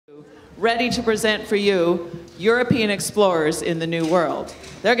ready to present for you European explorers in the New World.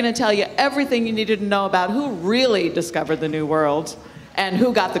 They're going to tell you everything you needed to know about who really discovered the New World and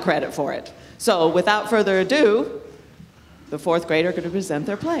who got the credit for it. So without further ado, the fourth grade are going to present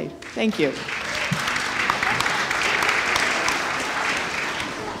their play. Thank you.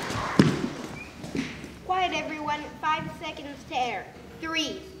 Quiet, everyone. 5 seconds to air.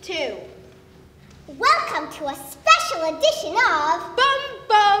 3, 2. Welcome to a special edition of Bum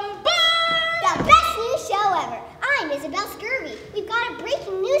Bum Bum! The Best News Show Ever. I'm Isabel Scurvy. We've got a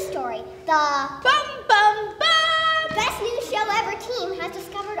breaking news story. The Bum Bum Bum! The Best News Show Ever team has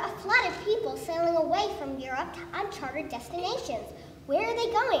discovered a flood of people sailing away from Europe to uncharted destinations. Where are they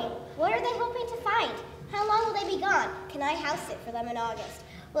going? What are they hoping to find? How long will they be gone? Can I house sit for them in August?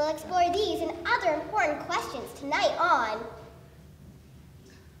 We'll explore these and other important questions tonight on...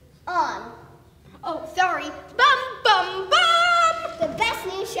 Oh, sorry. Bum Bum Bum! The Best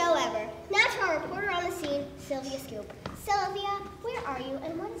News Show Ever. Now to our reporter on the scene, Sylvia Scoop. Sylvia, where are you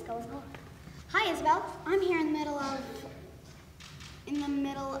and what is going on? Hi, Isabel. I'm here in the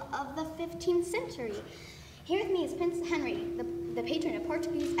middle of the 15th century. Here with me is Prince Henry, the patron of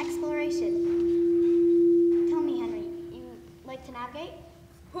Portuguese exploration. Tell me, Henry, you like to navigate?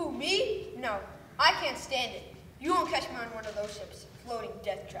 Who, me? No, I can't stand it. You won't catch me on one of those ships, floating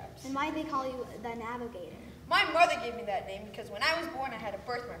death traps. And why do they call you the navigator? My mother gave me that name because when I was born, I had a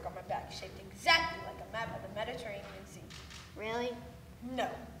birthmark on my back shaped exactly like a map of the Mediterranean Sea. Really? No.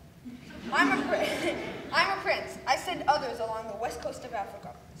 I'm a prince. I send others along the west coast of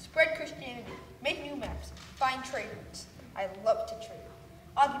Africa, spread Christianity, make new maps, find trade routes. I love to trade.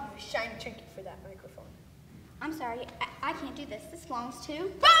 I'll give you a shiny trinket for that microphone. I'm sorry, I can't do this. This belongs to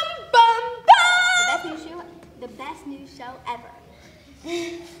Bum Bum Bum! the best news show ever.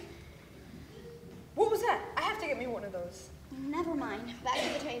 What was that? I have to get me one of those. Never mind. Back to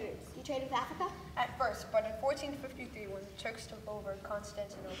the trade routes. You trade with Africa? At first, but in 1453, when the Turks took over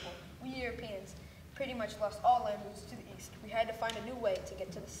Constantinople, we Europeans pretty much lost all land routes to the east. We had to find a new way to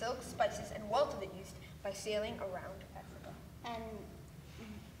get to the silk, spices, and wealth of the east by sailing around Africa. And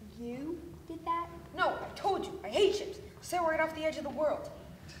you did that? No, I told you, I hate ships. Sail right off the edge of the world.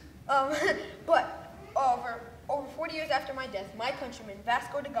 But over 40 years after my death, my countryman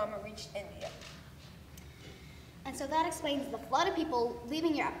Vasco da Gama reached India. And so that explains the flood of people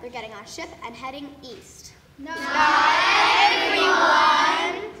leaving Europe. They're getting on a ship and heading east. Not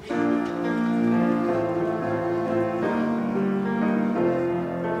everyone!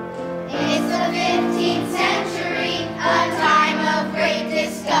 It's the 15th century, a time of great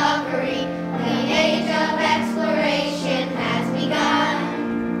discovery. The age of exploration has begun.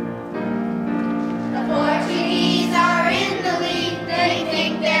 The Portuguese are in the lead. They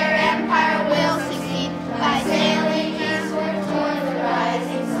think their empire will succeed by sailing eastward toward the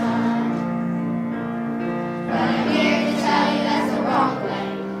rising sun. But I'm here to tell you that's the wrong way.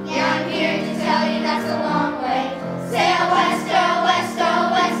 Yeah, I'm here to tell you that's the long way. Sail west, oh west,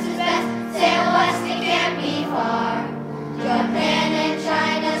 oh west is best. Sail west, it can't be far. Japan and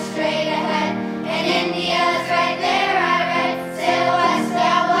China straight ahead, and India's right there, I read. Sail west,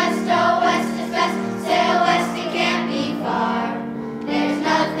 oh west is best. Sail west, it can't be far. There's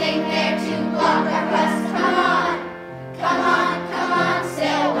nothing there to block our quest. Come on, come on, come on,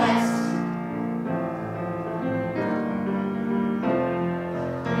 sail west.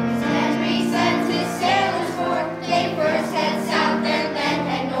 As Henry sends his sailors forth, they first head south and then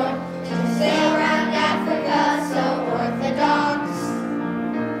head north to sail around Africa, so orthodox.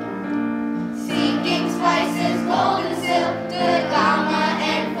 Seeking spices, gold and silk, Da Gama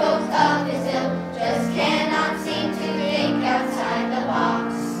and folks of his ilk just cannot seem to think outside the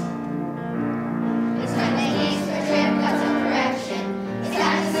box. It's time the eastward trip got some correction. It's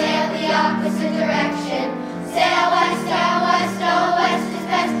time to sail the opposite direction. Sail west, oh west is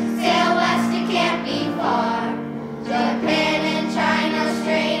best. Sail west, it can't be far. Japan and China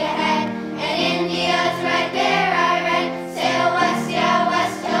straight ahead, and India's right there, I read. Sail west, yeah,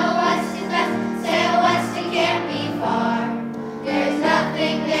 west, oh west is best. Sail west, it can't be far. There's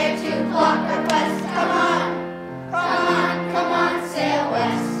nothing there to block our quest. Come on, come on, come on, sail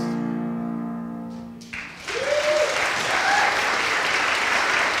west.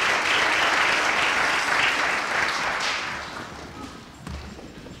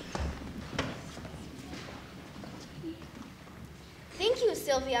 Thank you,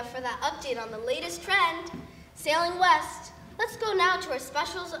 Sylvia, for that update on the latest trend. Sailing west. Let's go now to our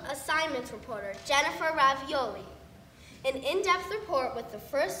special assignments reporter, Jennifer Ravioli. An in-depth report with the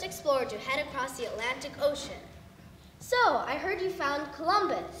first explorer to head across the Atlantic Ocean. So, I heard you found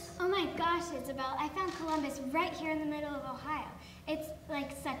Columbus. Oh my gosh, Isabel, I found Columbus right here in the middle of Ohio. It's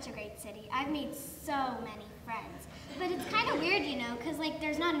like such a great city. I've made so many friends. But it's kind of weird, you know, because like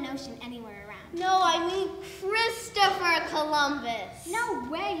there's not an ocean anywhere around. No, I mean Christopher Columbus. No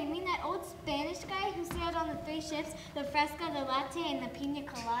way, you mean that old Spanish guy who sailed on the 3 ships, the Fresca, the Latte, and the Pina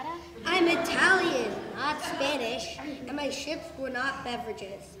Colada? I'm Italian, not Spanish, and my ships were not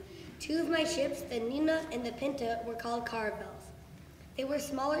beverages. 2 of my ships, the Nina and the Pinta, were called caravels. They were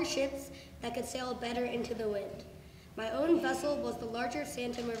smaller ships that could sail better into the wind. My own vessel was the larger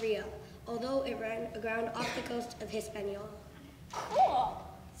Santa Maria, although it ran aground off the coast of Hispaniola. Cool.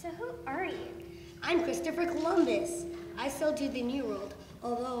 So who are you? I'm Christopher Columbus. I sailed to the New World,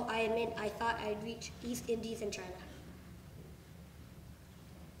 although I admit I thought I'd reach East Indies and China.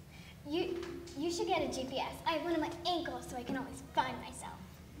 You should get a GPS. I have one on my ankle so I can always find myself.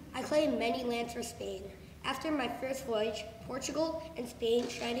 I claimed many lands for Spain. After my first voyage, Portugal and Spain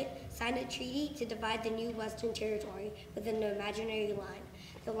signed a treaty to divide the new Western Territory within an imaginary line,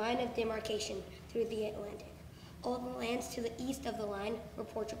 the line of demarcation through the Atlantic. All the lands to the east of the line were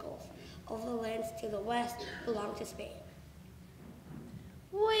Portugal's. All the lands to the west belonged to Spain.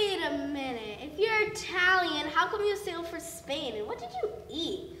 Wait a minute. If you're Italian, how come you sailed for Spain? And what did you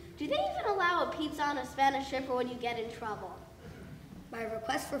eat? Do they even allow a pizza on a Spanish ship, or would you get in trouble? My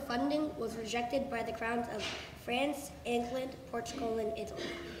request for funding was rejected by the crowns of France, England, Portugal, and Italy.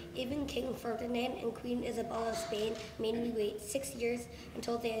 Even King Ferdinand and Queen Isabella of Spain made me wait 6 years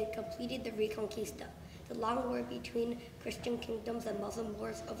until they had completed the Reconquista, the long war between Christian kingdoms and Muslim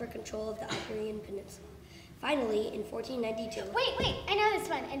wars over control of the Iberian Peninsula. Finally, in 1492... Wait, I know this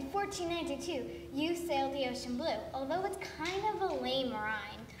one. In 1492, you sailed the Ocean Blue, although it's kind of a lame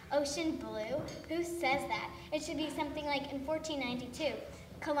rhyme. Ocean Blue? Who says that? It should be something like in 1492,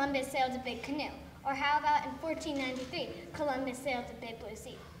 Columbus sailed a big canoe. Or how about in 1493, Columbus sailed the Big Blue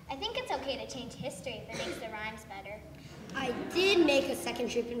Sea? I think it's okay to change history if it makes the rhymes better. I did make a second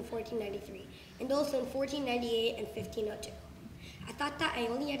trip in 1493, and also in 1498 and 1502. I thought that I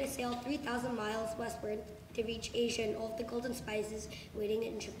only had to sail 3,000 miles westward to reach Asia and all of the golden spices waiting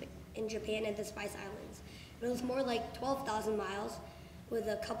in Japan and the Spice Islands. It was more like 12,000 miles with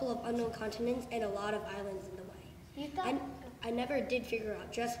a couple of unknown continents and a lot of islands in the way. You thought... I never did figure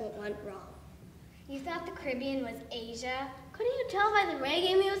out just what went wrong. You thought the Caribbean was Asia? Couldn't you tell by the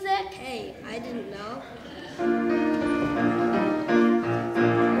reggae music? Hey, I didn't know.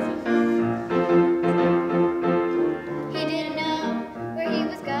 He didn't know where he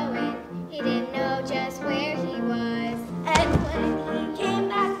was going. He didn't know just where he was. And when he came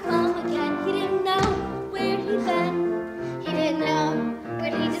back home again, he didn't know where he'd been. He didn't know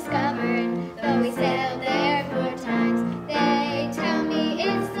what he discovered, though he sailed there 4 times. They tell me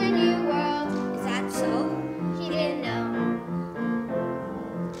it's the new world. Is that so? He didn't know.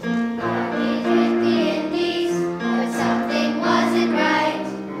 He hit the Indies, but something wasn't right,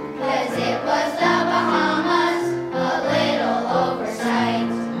 'cause it was the Bahamas, a little oversight.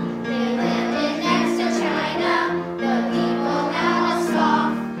 They landed next to China, the people now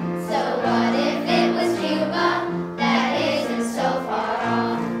scoff. So what if it was Cuba? That isn't so far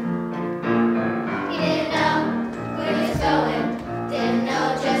off. He didn't know where he was going, didn't know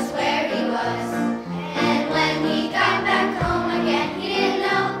just where he was. And when he got back home again, he didn't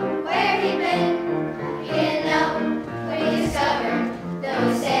know where he'd been. He didn't know what he discovered, though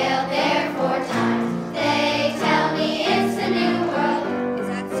he sailed there 4 times. They tell me it's the new world. Is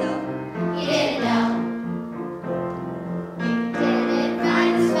that so? He didn't know. Didn't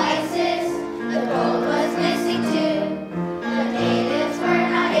find the spices, the gold was missing too. The natives were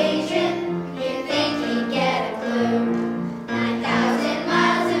not Asian, you'd think he'd get a clue. 9,000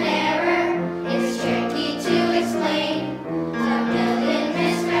 miles in error, it's tricky to explain. A million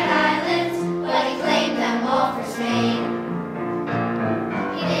misread islands, but he claimed them all for Spain.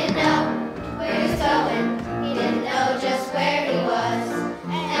 He didn't know where he was going, he didn't know just where he was.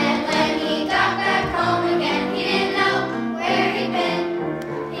 And when he got back home again, he didn't know where he'd been.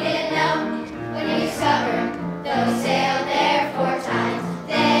 He didn't know what he discovered, though he sailed there 4 times.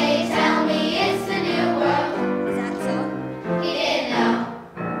 They tell me it's the new world. Is that so? He didn't know.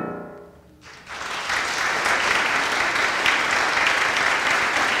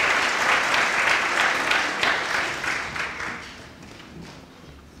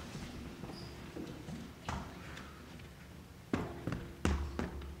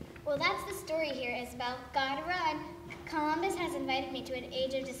 Well, that's the story here, Isabel. Gotta run. Columbus has invited me to an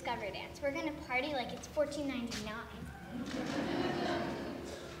Age of Discovery dance. We're gonna party like it's 1499.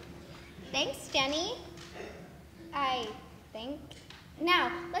 Thanks, Jenny. I think.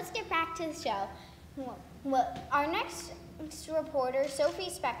 Now, let's get back to the show. Well, our next reporter, Sophie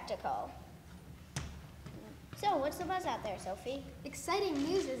Spectacle. So, what's the buzz out there, Sophie? Exciting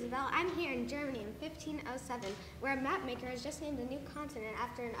news, Isabel. I'm here in Germany in 1507, where a map maker has just named a new continent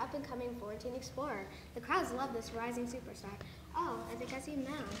after an up-and-coming Florentine explorer. The crowds love this rising superstar. Oh, I think I see him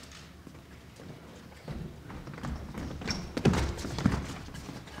now.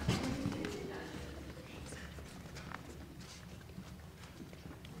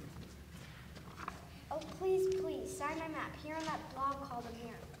 Oh, please, sign my map here on that blog called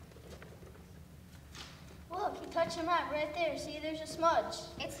Americana. Look, you touch the map right there. See, there's a smudge.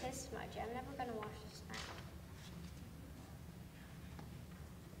 It's his smudge. I'm never going to wash this map.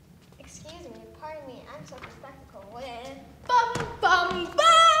 Excuse me, pardon me. I'm so spectacle with Bum, bum,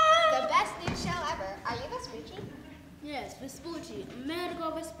 bum! The best news show ever. Are you Vespucci? Yes, Vespucci.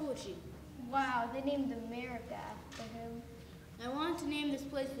 Amerigo Vespucci. wow, they named America after him. I wanted to name this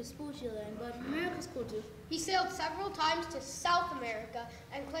place Vespucci Land, but America's cool too. He sailed several times to South America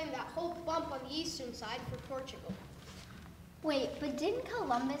and claimed that whole bump on the eastern side for Portugal. Wait, but didn't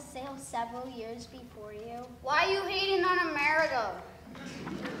Columbus sail several years before you? Why are you hating on America?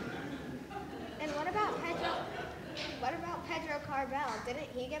 And what about Pedro Carvel? Didn't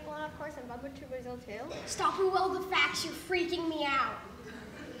he get blown off course and bump into Brazil too? Stop with all the facts, you're freaking me out.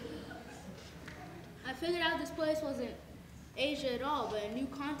 I figured out this place wasn't Asia at all, but a new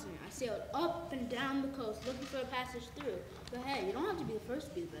continent. I sailed up and down the coast looking for a passage through. But hey, you don't have to be the first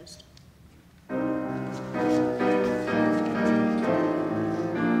to be the best.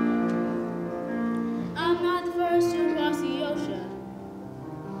 I'm not the first to cross the ocean.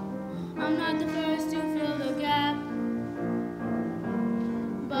 I'm not the first to fill the gap.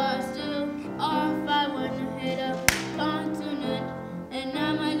 But still, off I went to hit a continent, and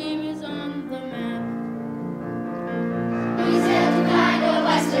now my name is on the map. We sailed to find a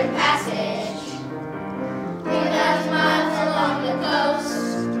western passage, 3,000 miles along the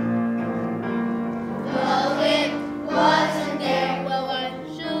coast. Though it wasn't there, Well, why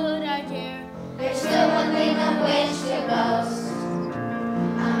should I care? there's still one thing of which to boast.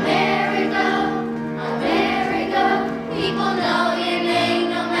 America, America, people know your name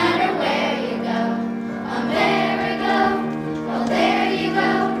no matter where you go. America, well there you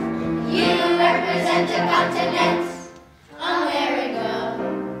go, you represent a continent. America.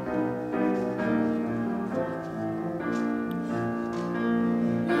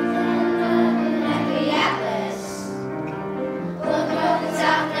 At the Atlas, look north and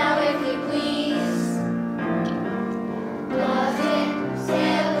south now if you please. Was it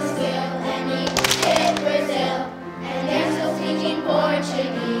sail still and he hit Brazil, and they're still speaking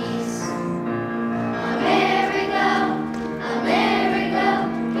Portuguese. America, America,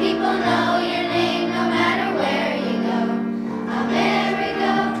 people know your name no matter where you go.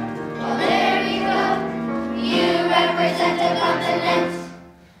 America, well there you go, you represent a continent.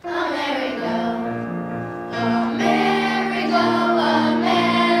 America, America,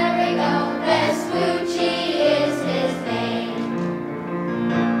 America, Vespucci is his name.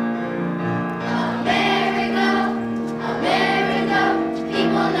 America, America,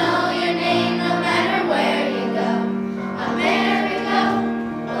 people know your name no matter where you go. America,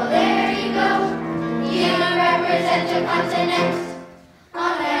 well there you go, you represent a continent.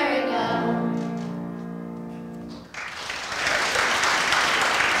 America.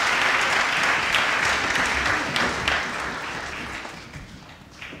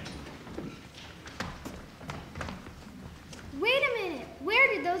 Wait a minute. Where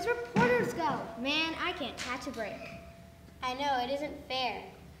did those reporters go? Man, I can't catch a break. I know, it isn't fair.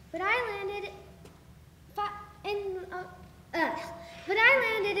 But I landed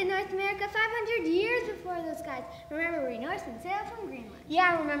in North America 500 years before those guys. Remember, we Norsemen sailed from Greenland.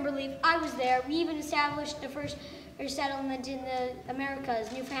 Yeah, I remember, Leaf. I was there. We even established the first settlement in the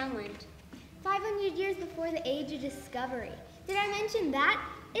Americas, Newfoundland. 500 years before the Age of Discovery. Did I mention that?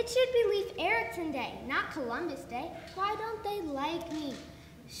 It should be Leif Erikson Day, not Columbus Day. Why don't they like me?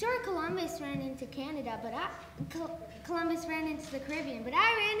 Sure, Columbus ran into Canada, but Columbus ran into the Caribbean, but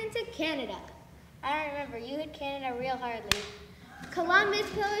I ran into Canada. I don't remember. You hit Canada real hard, Lee. Columbus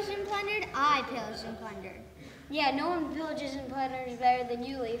pillaged and plundered, I pillaged and plundered. Yeah, no one pillages and plunders better than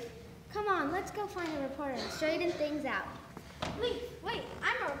you, Leaf. Come on, let's go find a reporter and straighten things out. Leaf, wait,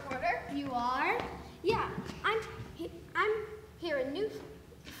 I'm a reporter. You are? Yeah, I'm here in New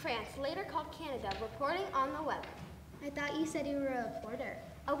France, later called Canada, reporting on the weather. I thought you said you were a reporter.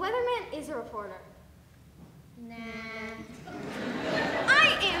 A weatherman is a reporter. Nah.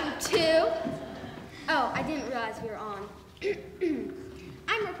 I am too. Oh, I didn't realize we were on.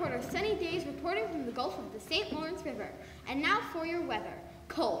 I'm reporter Sunny Days reporting from the Gulf of the St. Lawrence River. And now for your weather.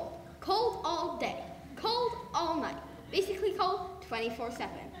 Cold. Cold all day. Cold all night. basically cold 24/7.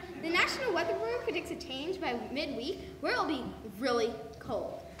 The National Weather Bureau predicts a change by midweek where it'll be really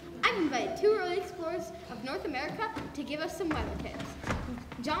cold. I've invited 2 early explorers of North America to give us some weather tips,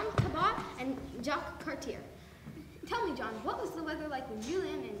 John Cabot and Jacques Cartier. Tell me, John, what was the weather like when you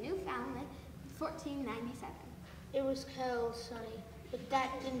lived in Newfoundland in 1497? It was cold, sunny, but that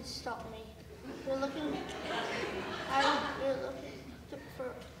didn't stop me. We were looking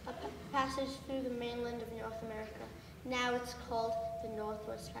for a passage through the mainland of North America. Now it's called the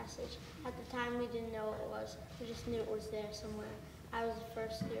Northwest Passage. At the time, we didn't know what it was. We just knew it was there somewhere. I was the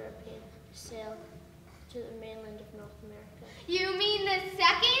first European to sail to the mainland of North America. You mean the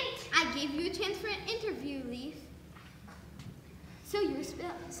second? I gave you a chance for an interview, Leaf. So you were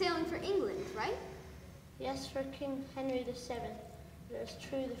sailing for England, right? Yes, for King Henry VII. But it was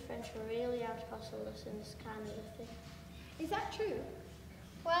true the French were really out to hustle us in this kind of thing. Is that true?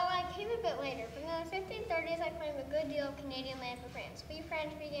 Well, I came a bit later, but in the 1530s I claimed a good deal of Canadian land for France. We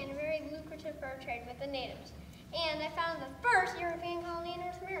French began a very lucrative fur trade with the natives, and I founded the first European colony in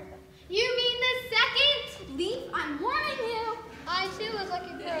North America. You mean the second? Leaf, I'm warning you. I too was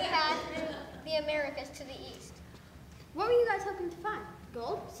looking for a path through the Americas to the east. What were you guys hoping to find?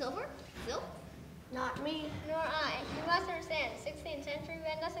 Gold? Silver? Silk? Not me. Nor I. You must understand, 16th century we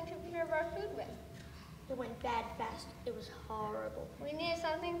had nothing to preserve our food with. It went bad fast. It was horrible. We needed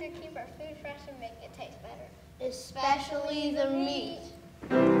something to keep our food fresh and make it taste better. Especially the meat.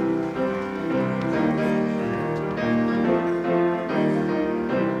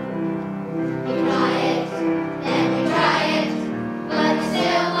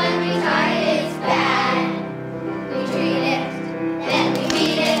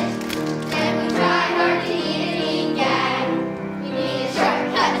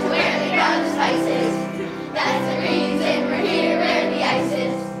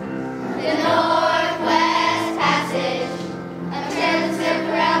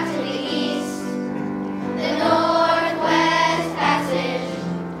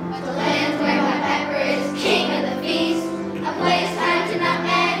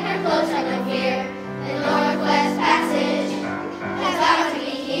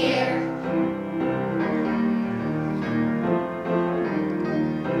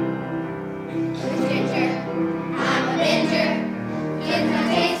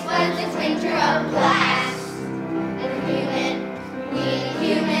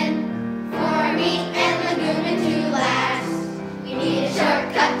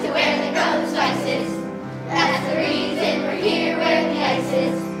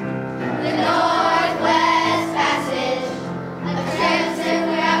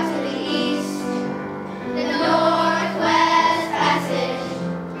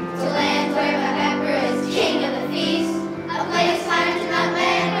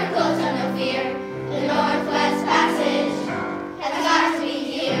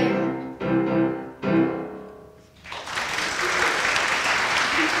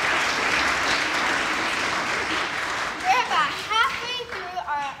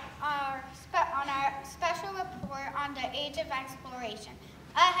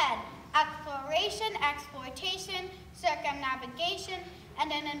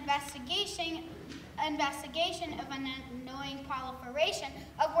 Investigation of an annoying proliferation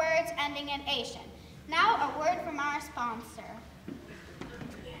of words ending in Asian. Now a word from our sponsor.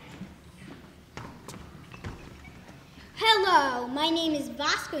 Hello, my name is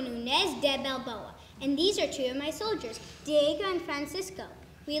Vasco Nunez de Balboa, and these are 2 of my soldiers, Diego and Francisco.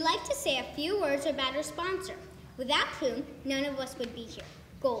 We'd like to say a few words about our sponsor, without whom none of us would be here.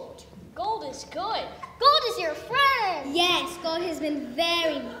 Gold. Gold is good. Gold is your friend! Yes, gold has been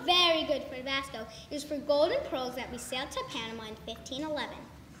very, very good for Vasco. It was for gold and pearls that we sailed to Panama in 1511.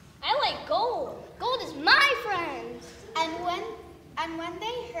 I like gold. Gold is my friend! And when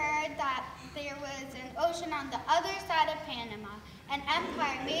they heard that there was an ocean on the other side of Panama, an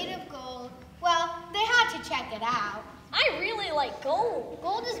empire made of gold, well, they had to check it out. I really like gold.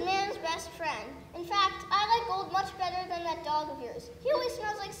 Gold is man's best friend. In fact, I like gold much better than that dog of yours. He always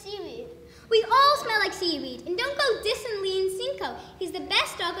smells like seaweed. We all smell like seaweed, and don't go dissing Lee and Cinco. He's the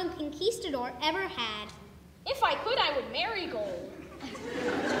best dog a conquistador ever had. If I could, I would marry gold.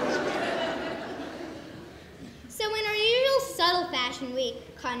 So in our usual subtle fashion, we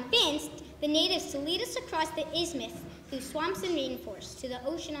convinced the natives to lead us across the isthmus through swamps and rainforests to the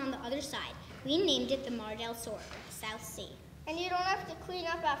ocean on the other side. We named it the Mar del Sur, the South Sea. And you don't have to clean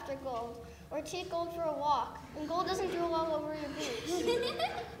up after gold or take gold for a walk. And gold doesn't drool all over your boots.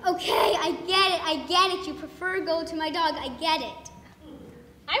 Okay, I get it. You prefer gold to my dog. I get it.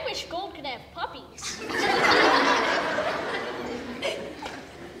 I wish gold could have puppies.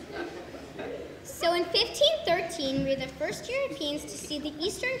 So in in 1513, we were the first Europeans to see the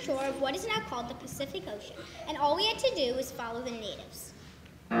eastern shore of what is now called the Pacific Ocean, and all we had to do was follow the natives.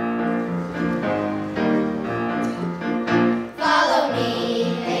 Follow me,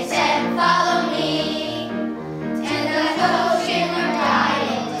 they said, follow me, to the ocean we're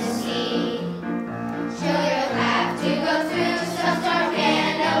dying to see. Sure you'll have to go through some starved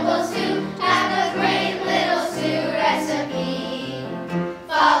cannibals who have a great little stew recipe.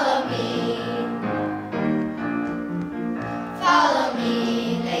 Follow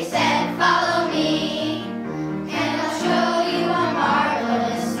me, they said, follow me, and I'll show you a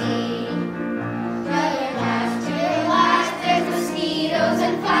marvelous scene. But you have to realize there's mosquitoes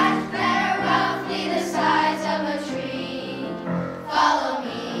and flies that are roughly the size of a tree. Follow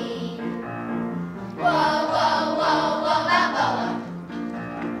me. Whoa, whoa, whoa, whoa, Balboa.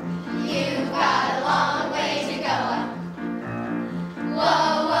 You've got a long way to go.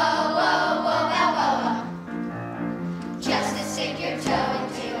 Whoa, whoa, whoa, whoa, Balboa. Just to stick your toe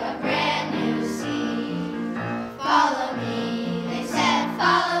into a brand new sea. Follow me, they said,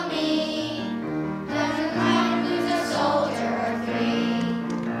 follow me. Doesn't mind lose a soldier or three.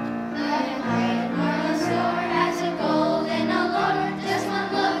 Doesn't mind more the sword has a golden allure. Just one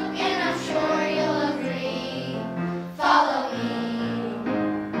look and I'm sure you'll agree. Follow me.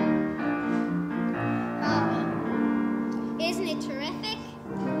 Isn't it terrific?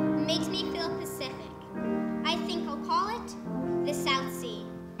 Makes me feel Pacific. I think I'll call it the South Sea.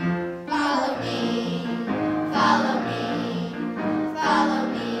 Follow me, follow me, follow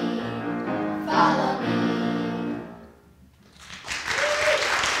me, follow me.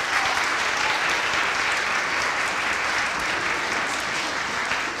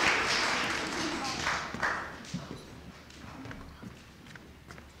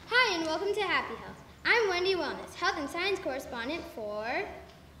 Hi, and welcome to Happy Health. I'm Wendy Wellness, health and science correspondent for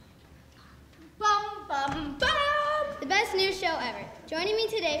the best news show ever. Joining me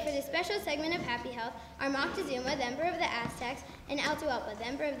today for this special segment of Happy Health are Moctezuma, the Emperor of the Aztecs, and Atahualpa, the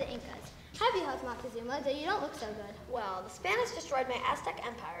Emperor of the Incas. Happy Health, Moctezuma, though you don't look so good. Well, the Spanish destroyed my Aztec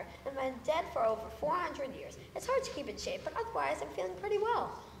empire and been dead for over 400 years. It's hard to keep in shape, but otherwise I'm feeling pretty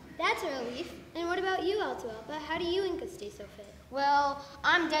well. That's a relief. And what about you, Atahualpa? How do you Incas stay so fit? Well,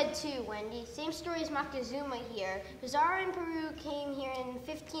 I'm dead too, Wendy. Same story as Moctezuma here. Pizarro in Peru came here in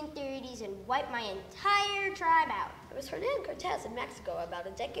 1530s and wiped my entire tribe out. It was Hernan Cortez in Mexico about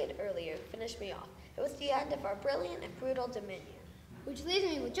a decade earlier who finished me off. It was the end of our brilliant and brutal dominion. Which leaves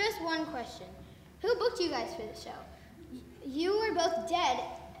me with just one question. Who booked you guys for the show? You were both dead.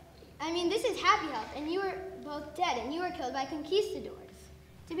 I mean, this is Happy Health, and you were both dead, and you were killed by conquistadors.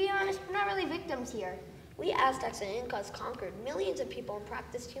 To be honest, we're not really victims here. We Aztecs and Incas conquered millions of people and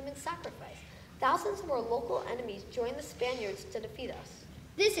practiced human sacrifice. Thousands of our local enemies joined the Spaniards to defeat us.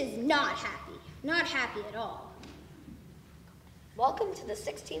 This is not happy. Not happy at all. Welcome to the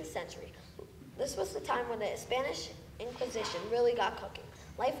 16th century. This was the time when the Spanish Inquisition really got cooking.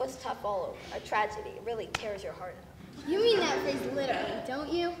 Life was tough all over. A tragedy. It really tears your heart out. You mean that phrase literally,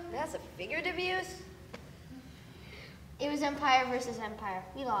 don't you? That's a figurative use. It was empire versus empire.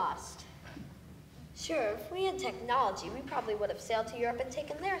 We lost. Sure, if we had technology, we probably would have sailed to Europe and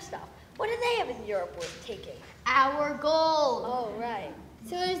taken their stuff. What did they have in Europe worth taking? Our gold. Oh, right.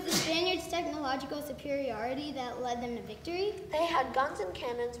 So it was the Spaniards' technological superiority that led them to victory? They had guns and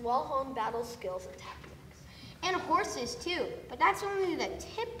cannons, well-honed battle skills and tactics. And horses, too. But that's only the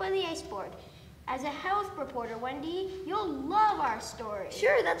tip of the iceberg. As a health reporter, Wendy, you'll love our story.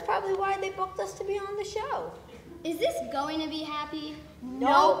 Sure, that's probably why they booked us to be on the show. Is this going to be happy?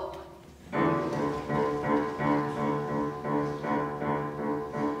 Nope. Our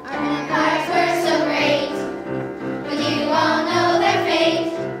empires were so great, but you all know their fate.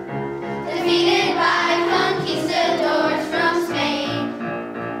 Defeated by conquistadors from Spain.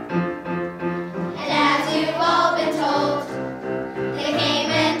 And as you've all been told, they came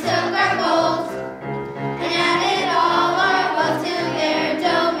and took our gold and added all our wealth to their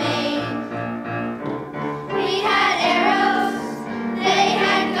domain. We had arrows, they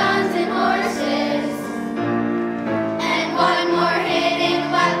had guns and horses, and one more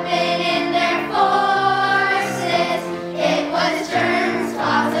hidden weapon in their forces. It was germs,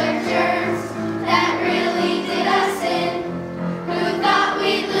 lots of germs, that really did us in. Who thought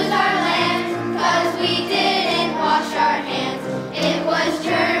we'd lose our land, 'cause we didn't wash our hands. It was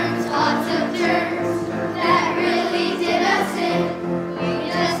germs, lots of germs, that really did us in. We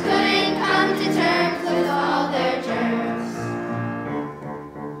just couldn't come to terms with all their germs.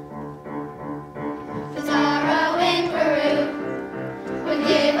 Pizarro in Peru would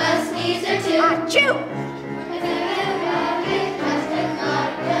give a sneeze or two. Achoo! If it was not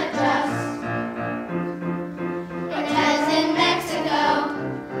adjust.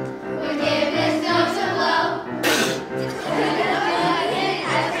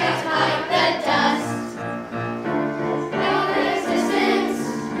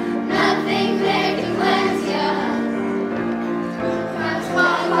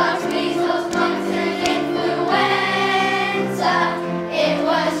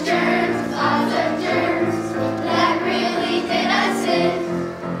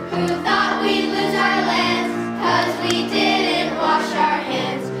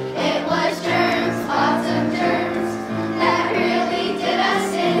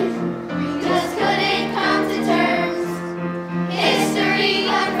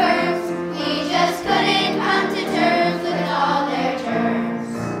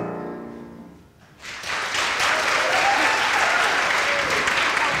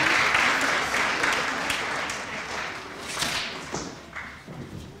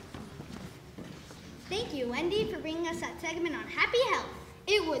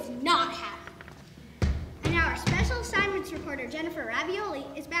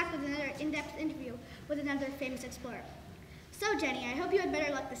 back with another in-depth interview with another famous explorer. So, Jenny, I hope you had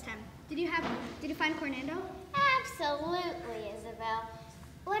better luck this time. Did you find Cornando? Absolutely, Isabel.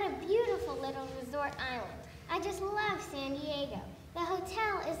 What a beautiful little resort island. I just love San Diego. The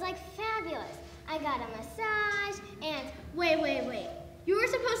hotel is like fabulous. I got a massage and... Wait. You were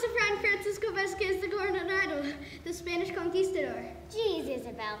supposed to find Francisco Vázquez de Coronado, the Spanish conquistador. Geez,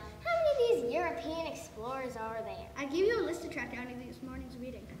 Isabel, how many of these European explorers are there? I gave you a list to track down in this morning's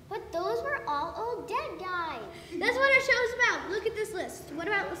reading. But those were all old dead guys. That's what our show's about. Look at this list. What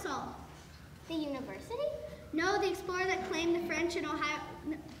about La Salle? The university? No, the explorer that claimed the French and Ohio...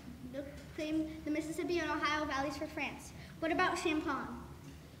 claimed the Mississippi and Ohio valleys for France. What about Champagne?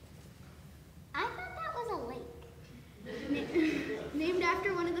 I thought that was a lake. Named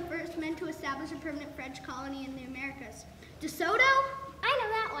after one of the first men to establish a permanent French colony in the Americas. De Soto? I know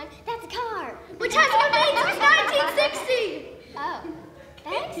that one. That's a car. Which hasn't been made since 1960! Oh,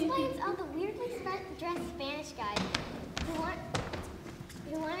 that explains all the weirdly dressed Spanish guys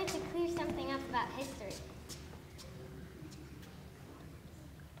who wanted to clear something up about history.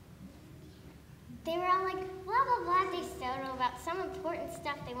 They were all like, blah, blah, blah, De Soto, about some important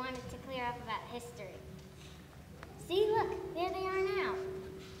stuff they wanted to clear up about history. See, look, there they are now.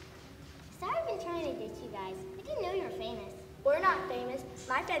 Sorry I've been trying to ditch you guys. I didn't know you were famous. We're not famous.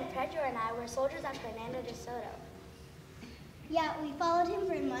 My friend Pedro and I were soldiers on Fernando de Soto. Yeah, we followed him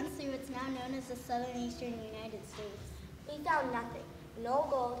for months through what's now known as the southern eastern United States. We found nothing. No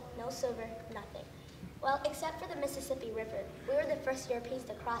gold, no silver, nothing. Well, except for the Mississippi River. We were the first Europeans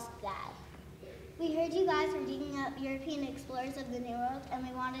to cross that. We heard you guys were digging up European explorers of the New World, and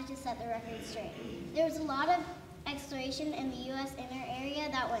we wanted to set the record straight. There was a lot of exploration in the U.S. inner area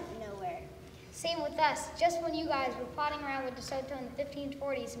that went nowhere. Same with us. Just when you guys were plotting around with De Soto in the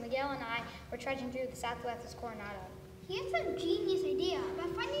 1540s, Miguel and I were trudging through the southwest of Coronado. He had some genius idea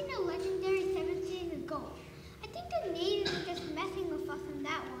about finding the legendary 7 cities of gold. I think the natives were just messing with us on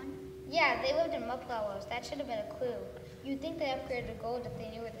that one. Yeah, they lived in mud flowers. That should have been a clue. You'd think they upgraded to gold if they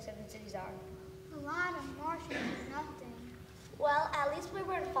knew where the 7 cities are. A lot of Martians and nothing. Well, at least we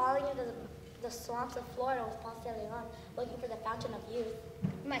weren't falling into the swamps of Florida with Ponce de Leon, looking for the fountain of youth.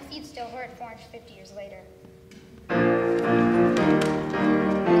 My feet still hurt 450 years later. We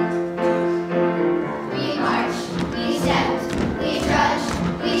marched, we stepped, we trudged,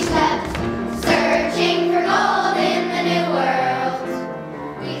 we slept, searching for gold in the new world.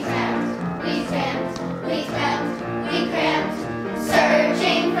 We tramped, we stamped, we stamped, we cramped,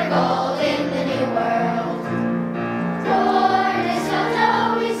 searching for gold in the new world. For De Soto,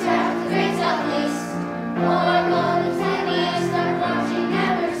 we scrapped the great southeast, for golden cities, our marching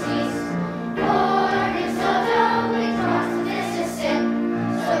never ceased. For De Soto, we crossed the Mississippi,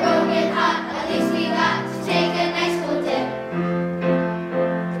 so broken hot, at least we got to take a nice cold dip.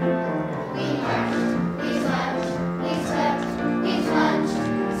 We marched, we slept, we slept, we plunged,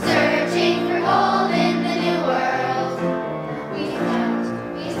 searching for gold in the new world. We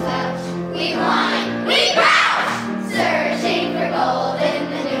slept, we whined, we growled, searching for gold in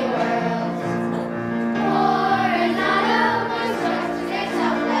the new world. Coronado was west to the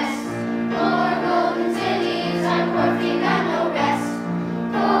southwest, for golden cities, our poor feet got no rest.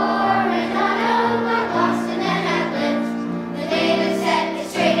 Coronado got lost and then ad-libbed. The natives said it's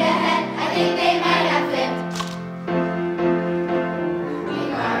straight ahead, I think they might have flipped. We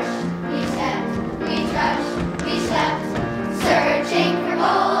marched, we stepped, we trudged, we slept, searching for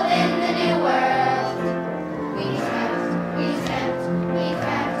gold in the new world. We slept, we stepped, we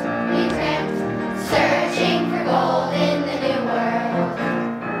crept, we cramped, searching for gold in the new world.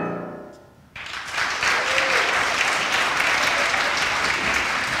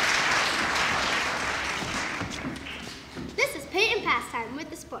 This is Peyton Pastime with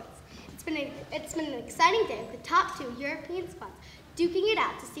the sports. It's been an exciting day with the top 2 European spots duking it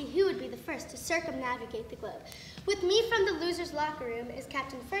out to see who would be the first to circumnavigate the globe. With me from the losers' locker room is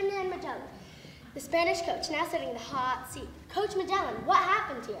Captain Ferdinand Magellan, the Spanish coach, now sitting in the hot seat. Coach Magellan, what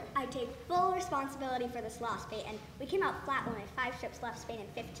happened here? I take full responsibility for this loss, Peyton. We came out flat when my 5 ships left Spain in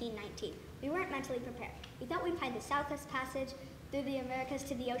 1519. We weren't mentally prepared. We thought we'd find the Southwest Passage through the Americas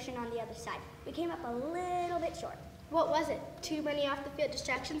to the ocean on the other side. We came up a little bit short. What was it? Too many off-the-field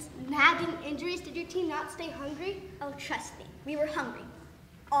distractions? Nagging injuries? Did your team not stay hungry? Oh, trust me, we were hungry.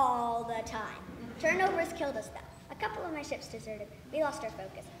 All the time. Turnovers killed us, though. A couple of my ships deserted. We lost our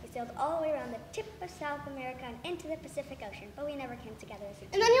focus. We sailed all the way around the tip of South America and into the Pacific Ocean, but we never came together as a team.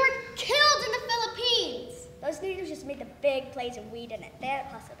 And then you were killed in the Philippines! Those natives just made the big plays and we didn't. They had it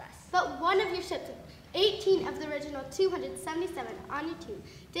plus with us. But one of your ships 18 of the original 277 on YouTube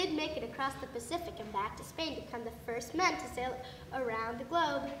did make it across the Pacific and back to Spain to become the first men to sail around the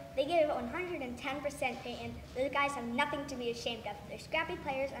globe. They gave it 110%, Peyton. Those guys have nothing to be ashamed of. They're scrappy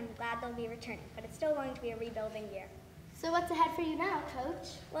players, and I'm glad they'll be returning, but it's still going to be a rebuilding year. So what's ahead for you now, Coach?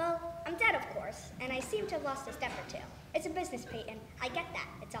 Well, I'm dead, of course, and I seem to have lost a step or two. It's a business, Peyton. I get that.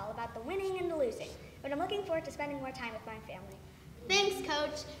 It's all about the winning and the losing. But I'm looking forward to spending more time with my family. Thanks,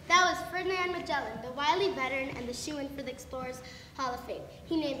 Coach. That was Ferdinand Magellan, the wily veteran and the shoo-in for the Explorers Hall of Fame.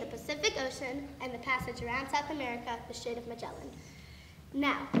 He named the Pacific Ocean and the passage around South America the Strait of Magellan.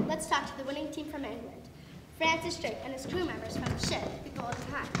 Now, let's talk to the winning team from England. Francis Drake and his crew members from the ship, the Golden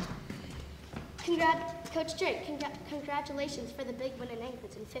Hind. Coach Drake, congratulations for the big win in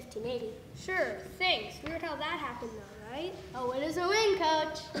England in 1580. Sure, thanks. Weird how that happened though, right? A win is a win,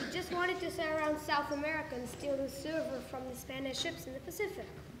 Coach. We just wanted to sail around South America and steal the silver from the Spanish ships in the Pacific.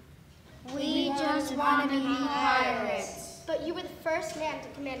 We just want to be pirates. But you were the first man to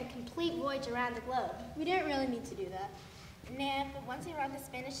command a complete voyage around the globe. We didn't really need to do that. Nah, but once we run the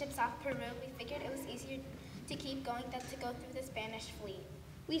Spanish ships off Peru, we figured it was easier to keep going than to go through the Spanish fleet.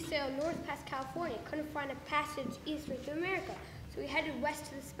 We sailed north past California, couldn't find a passage eastward to America, so we headed west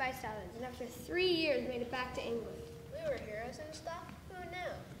to the Spice Islands, and after 3 years made it back to England. We were heroes and stuff? Who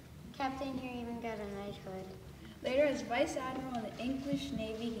knew? Captain here even got a knighthood. Later, as Vice Admiral in the English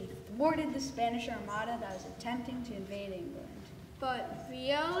Navy, he thwarted the Spanish Armada that was attempting to invade England. But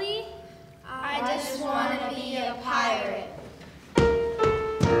really, I just want to be a pirate.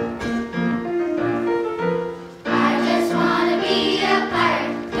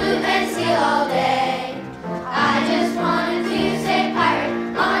 All day. I just wanted to say pirate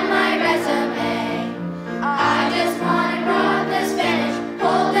on my resume. I just want to rob the Spanish,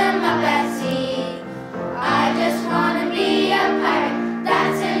 hold them up at sea. I just want to be a pirate,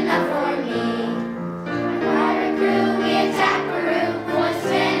 that's enough for me. My pirate crew, we attacked Peru, was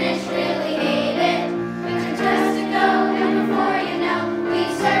Spanish really hated. We took just to go, and before you know, we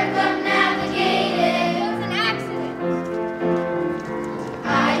circumnavigated. it was an accident.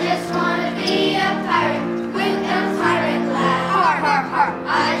 I just want to be a pirate with a pirate laugh. Har, har, har.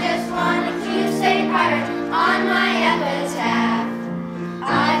 I just wanted to say pirate on my epitaph.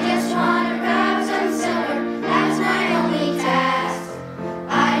 I just want to grab some silver, that's my only task.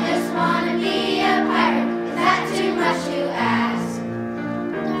 I just want to be a pirate, is that too much to ask?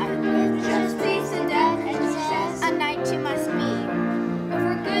 It just bleeds to death and says, A knight you must be. But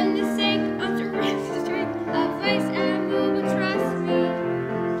for goodness sake, I'm terrific streak of Vice Admiral, but trust me.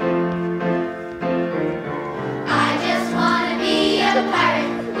 I just want to be a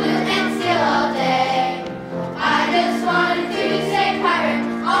pirate, loot and steal all day. I just wanted to say pirate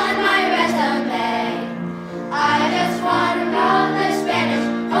on my resume. I just want to rob the Spanish,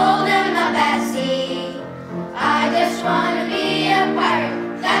 hold them up at sea. I just want to be a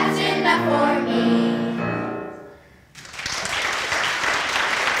pirate, that's enough for me.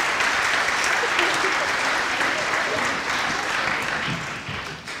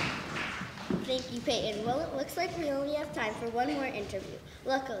 Thank you, Peyton. Well, it looks like we only have time for one more interview.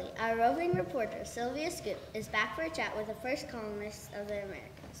 Luckily, our roving reporter, Sylvia Scoop, is back for a chat with the first colonists of the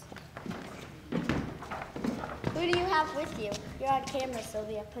Americas. Who do you have with you? You're on camera,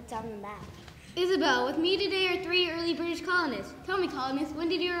 Sylvia. Put down the map. Isabel, with me today are 3 early British colonists. Tell me, colonists, when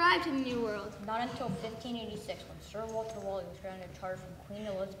did you arrive to the New World? Not until 1586, when Sir Walter Raleigh was granted a charter from Queen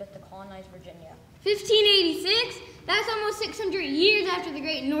Elizabeth to colonize Virginia. 1586? That's almost 600 years after the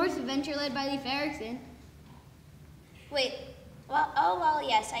Great North Adventure led by Leif Erikson. Wait, well,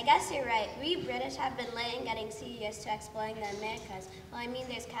 yes, I guess you're right. We British have been late in getting serious to exploring the Americas. Well, I mean,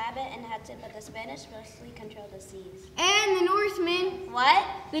 there's Cabot and Hudson, but the Spanish mostly control the seas. And the Northmen. What?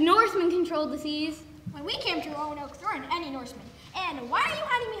 The Northmen controlled the seas. When we came to Roanoke, there weren't any Norsemen. And why are you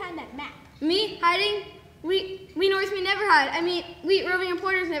hiding behind that map? Me? Hiding? We Northmen never hide. I mean, we roving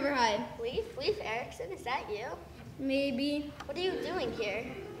reporters never hide. Leif Erikson, is that you? Maybe. What are you doing here?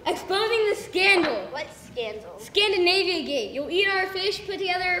 Exposing the scandal. What scandal? Scandinavia Gate. You'll eat our fish, put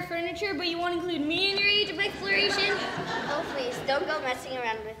together our furniture, but you won't include me in your age of exploration? Oh, please, don't go messing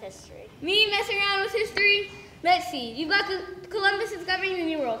around with history. Me messing around with history? Let's see. You've got Columbus discovering the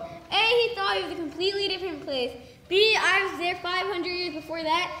New World. A, he thought it was a completely different place. B, I was there 500 years before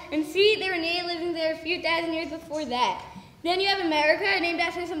that. And C, there were natives living there a few thousand years before that. Then you have America, named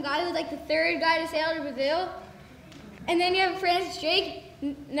after some guy who was like the 3rd guy to sail to Brazil. And then you have Francis Drake,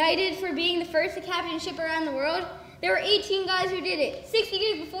 knighted for being the first to captain a ship around the world. There were 18 guys who did it, 60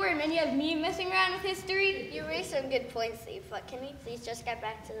 years before him, and you have me messing around with history. You raised some good points, Leif, but can we please just get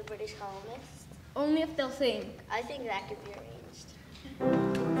back to the British colonists? Only if they'll sing. I think that could be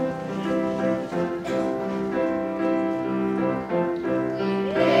arranged.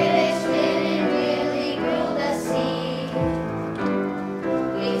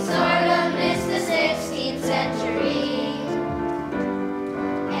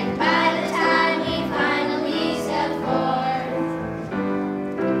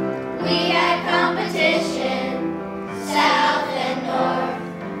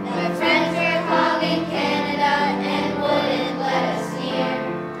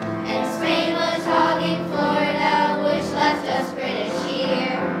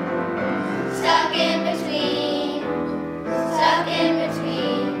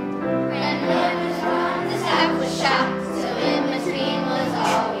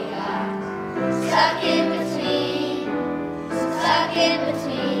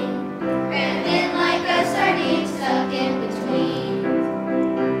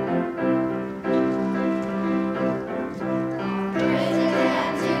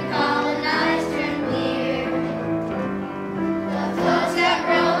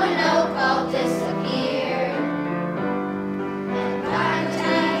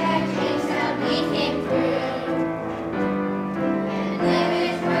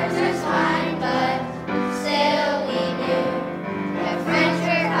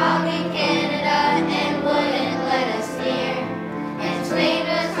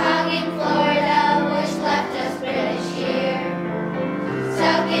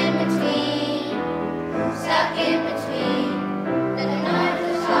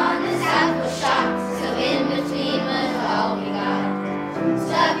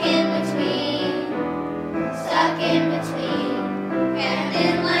 stuck in between, stuck in between, crammed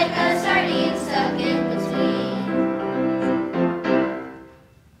in like a sardine, stuck in between.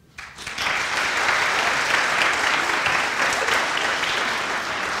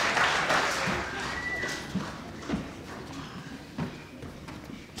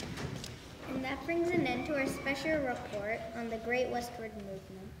 And that brings an end to our special report on the Great Westward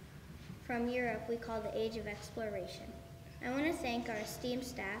Movement from Europe we call the Age of Exploration. I want to thank our esteemed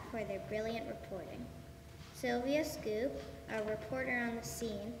staff for their brilliant reporting. Sylvia Scoop, our reporter on the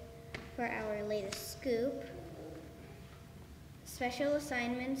scene, for our latest scoop. Special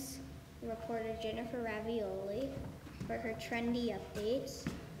assignments reporter Jennifer Ravioli for her trendy updates.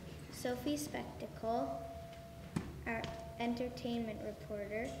 Sophie Spectacle, our entertainment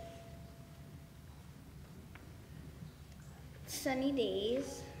reporter. Sunny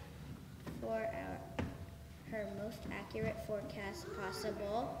Days for her most accurate forecast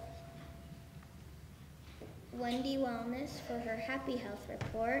possible. Wendy Wellness for her happy health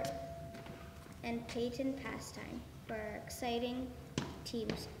report. And Peyton Pastime for our exciting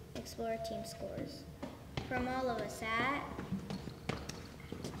Explorer team scores. From all of us at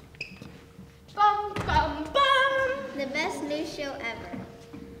Bum, bum, bum. the best news show ever.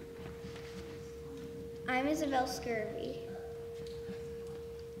 I'm Isabel Scurvy.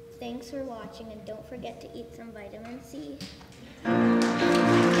 Thanks for watching, and don't forget to eat some vitamin C.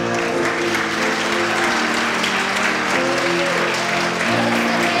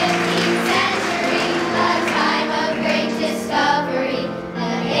 Discovery,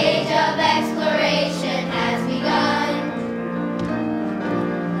 the age of exploration has begun.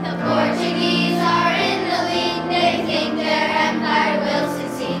 The Portuguese are in the lead, they think their empire will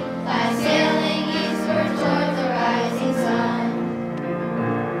succeed by sailing eastward toward the rising sun.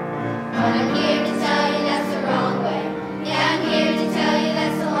 But I'm here to tell you that's the wrong way. Yeah, I'm here to tell you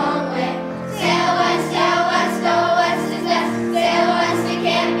that's the long way. Sail west, go west is best. Sail west, it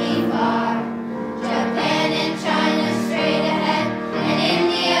can't be far. Japan and China straight ahead, and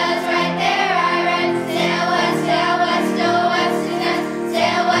India's right there, I read. Sail west, go west is best.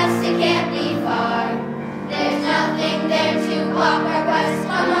 Sail west, it can't be far. There's nothing there to block our quest.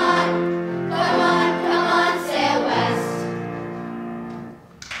 Come on, come on, come on, sail west.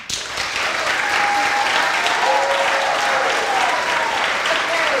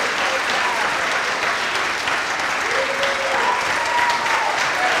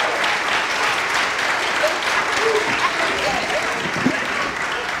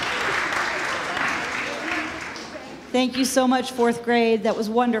 Thank you so much, fourth grade. That was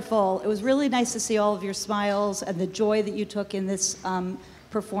wonderful. It was really nice to see all of your smiles and the joy that you took in this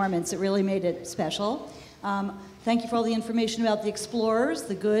performance. It really made it special. Thank you for all the information about the explorers,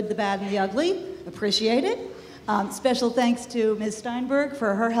 the good, the bad, and the ugly. Appreciate it. Special thanks to Ms. Steinberg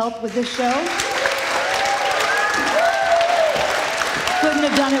for her help with this show. Couldn't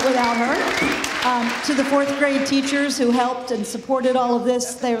have done it without her. To the fourth grade teachers who helped and supported all of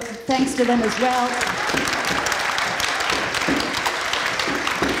this, thanks to them as well.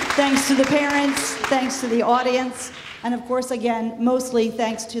 Thanks to the parents, thanks to the audience, and of course, again, mostly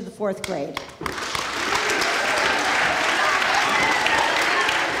thanks to the fourth grade.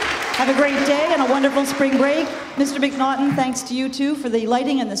 Have a great day and a wonderful spring break. Mr. McNaughton, thanks to you too for the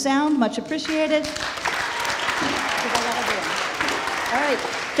lighting and the sound, much appreciated. All right,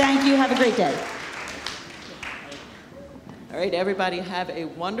 thank you, have a great day. All right, everybody have a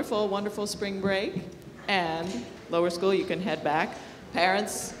wonderful, wonderful spring break, and lower school, you can head back.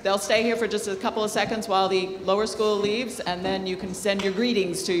 Parents, they'll stay here for just a couple of seconds while the lower school leaves, and then you can send your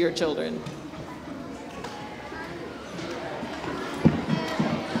greetings to your children.